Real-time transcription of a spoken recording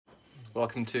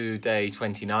Welcome to day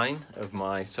 29 of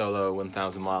my solo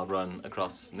 1,000 mile run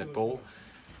across Nepal.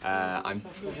 I'm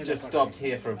just stopped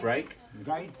here for a break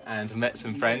and met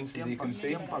some friends, as you can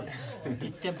see.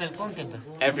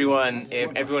 Everyone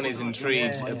is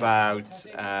intrigued about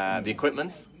the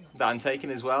equipment that I'm taking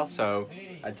as well, so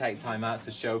I take time out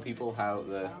to show people how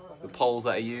the poles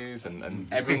that I use, and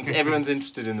everyone's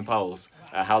interested in the poles,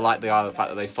 how light they are, the fact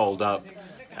that they fold up.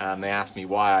 They ask me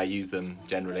why I use them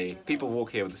generally. People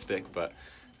walk here with a stick, but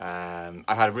I've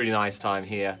had a really nice time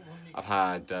here. I've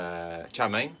had chow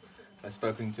mein. I've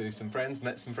spoken to some friends,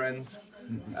 met some friends,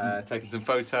 taken some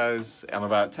photos. I'm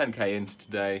about 10k into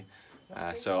today,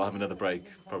 so I'll have another break,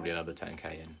 probably another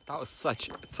 10k in. That was such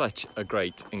a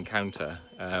great encounter.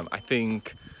 I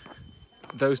think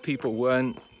those people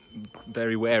weren't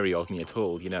very wary of me at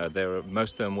all. You know,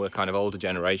 most of them were kind of older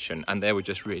generation, and they were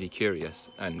just really curious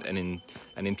and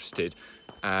interested,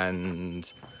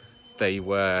 and they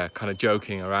were kind of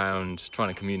joking around, trying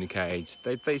to communicate.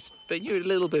 They knew a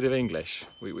little bit of English.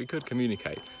 We could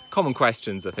communicate. Common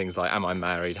questions are things like, am I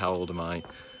married? How old are my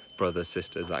brothers,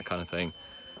 sisters, that kind of thing.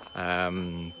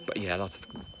 But yeah, lots of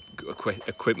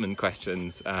equipment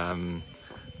questions.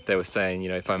 They were saying, you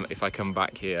know, if I come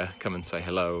back here, come and say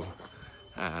hello.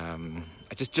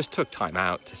 I just took time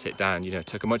out to sit down. You know,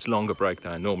 took a much longer break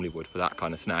than I normally would for that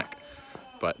kind of snack,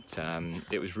 but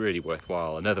it was really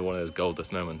worthwhile. Another one of those gold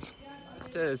dust moments.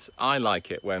 Just as I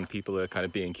like it when people are kind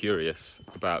of being curious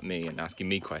about me and asking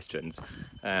me questions.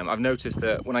 I've noticed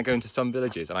that when I go into some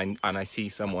villages and I see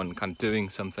someone kind of doing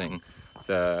something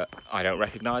that I don't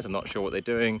recognise, I'm not sure what they're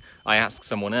doing, I ask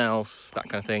someone else, that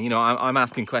kind of thing. You know, I'm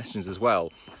asking questions as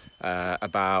well.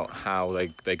 About how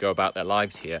they go about their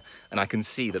lives here, and I can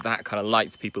see that kind of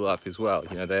lights people up as well.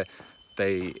 You know,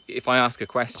 if I ask a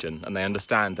question and they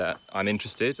understand that I'm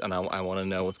interested and I want to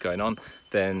know what's going on,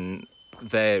 then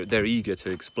they're eager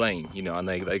to explain. You know, and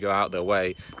they go out their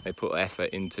way, they put effort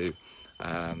into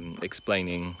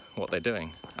explaining what they're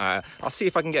doing. I'll see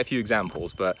if I can get a few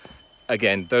examples, but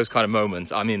again, those kind of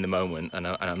moments, I'm in the moment and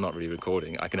I'm not really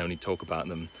recording. I can only talk about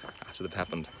them after they've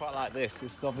happened. Quite like this.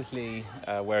 This is obviously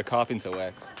where a carpenter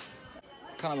works.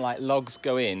 Kind of like logs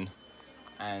go in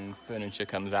and furniture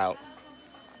comes out.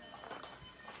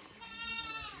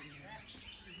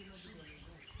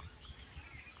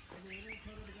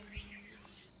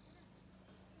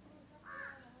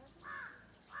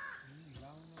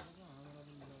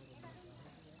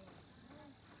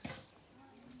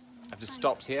 I've just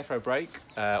stopped here for a break,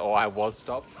 or I was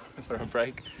stopped for a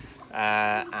break,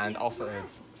 and offered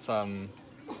some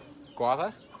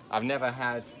guava. I've never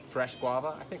had fresh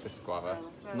guava. I think this is guava.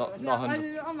 Not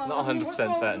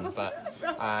 100% certain, but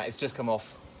it's just come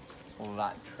off all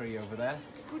that tree over there.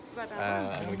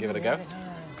 I'm gonna give it a go.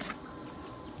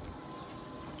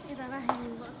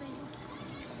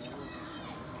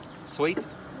 Sweet,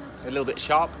 a little bit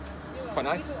sharp, quite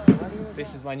nice.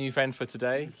 This is my new friend for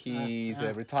today. He's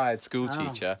a retired school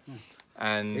teacher,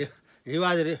 and he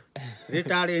was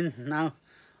retired in now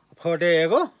 4 days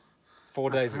ago. 4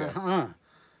 days ago.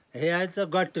 He has a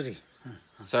gut tree.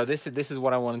 So this is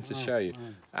what I wanted to show you.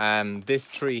 This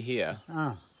tree here.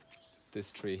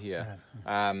 This tree here.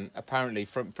 Apparently,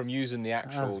 from using the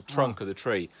actual trunk of the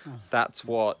tree, that's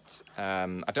what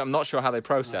I'm not sure how they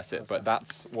process it, but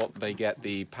that's what they get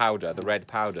the powder, the red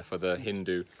powder for the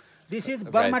Hindu. This is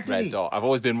red dot. I've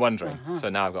always been wondering, so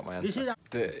now I've got my answer.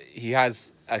 He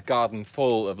has a garden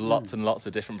full of lots and lots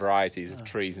of different varieties of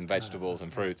trees and vegetables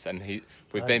and fruits, and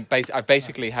I've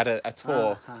basically had a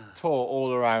tour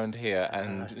all around here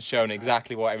and shown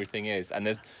exactly what everything is. And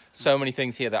there's so many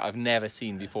things here that I've never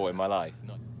seen before in my life.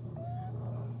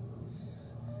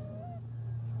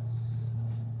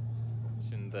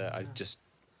 That I just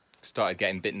started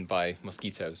getting bitten by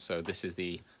mosquitoes, so this is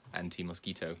the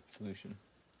anti-mosquito solution.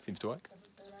 Seems to work.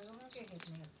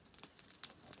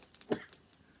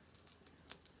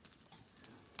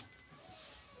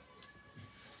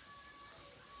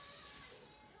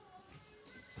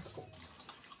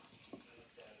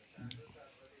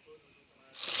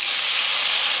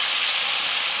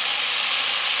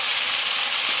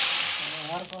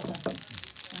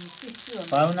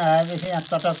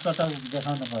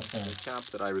 The chap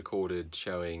that I recorded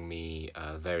showing me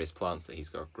various plants that he's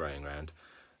got growing around,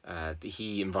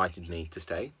 he invited me to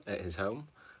stay at his home.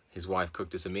 His wife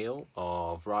cooked us a meal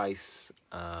of rice,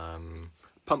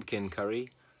 pumpkin curry,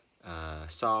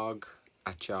 saag,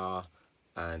 achar,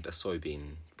 and a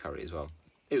soybean curry as well.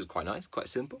 It was quite nice, quite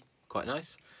simple, quite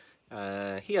nice.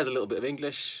 He has a little bit of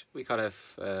English. We kind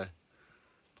of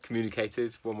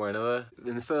communicated one way or another.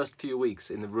 In the first few weeks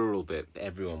in the rural bit,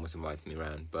 everyone was inviting me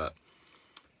around, but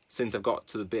since I've got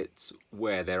to the bits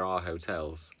where there are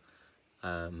hotels,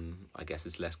 I guess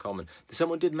it's less common.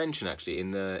 Someone did mention actually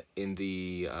in the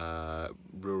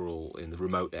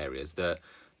remote areas that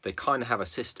they kind of have a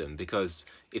system, because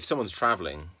if someone's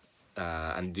traveling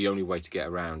and the only way to get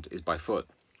around is by foot,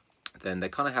 then they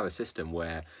kind of have a system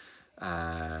where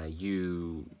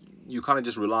you kind of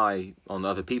just rely on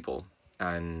other people,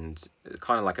 and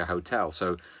kind of like a hotel.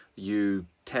 So you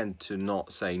tend to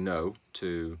not say no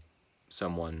to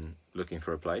someone looking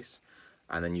for a place,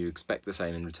 and then you expect the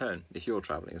same in return if you're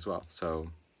traveling as well.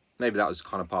 So maybe that was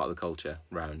kind of part of the culture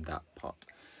around that pot.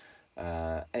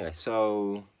 Anyway,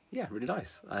 so yeah, really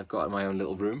nice. I've got my own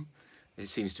little room. It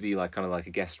seems to be like kind of like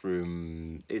a guest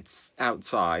room. It's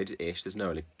outside-ish. There's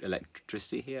no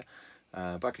electricity here,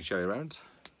 but I can show you around.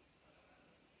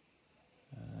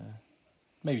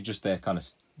 Maybe just their kind of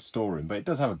storeroom, but it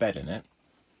does have a bed in it.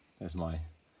 There's my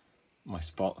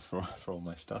spot for all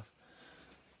my stuff.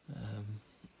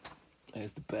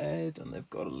 There's the bed, and they've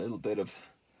got a little bit of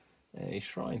a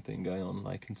shrine thing going on,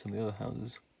 like in some of the other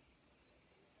houses.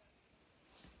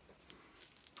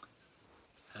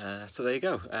 So there you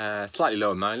go. Slightly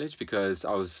lower mileage, because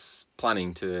I was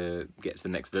planning to get to the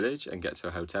next village and get to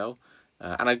a hotel.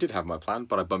 And I did have my plan,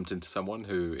 but I bumped into someone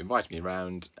who invited me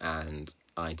around, and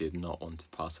I did not want to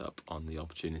pass up on the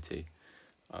opportunity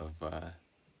of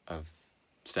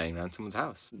staying around someone's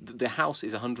house. The house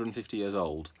is 150 years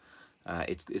old.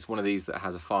 It's one of these that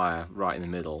has a fire right in the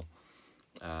middle.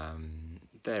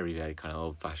 Very, very kind of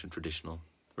old-fashioned, traditional.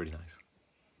 Really nice.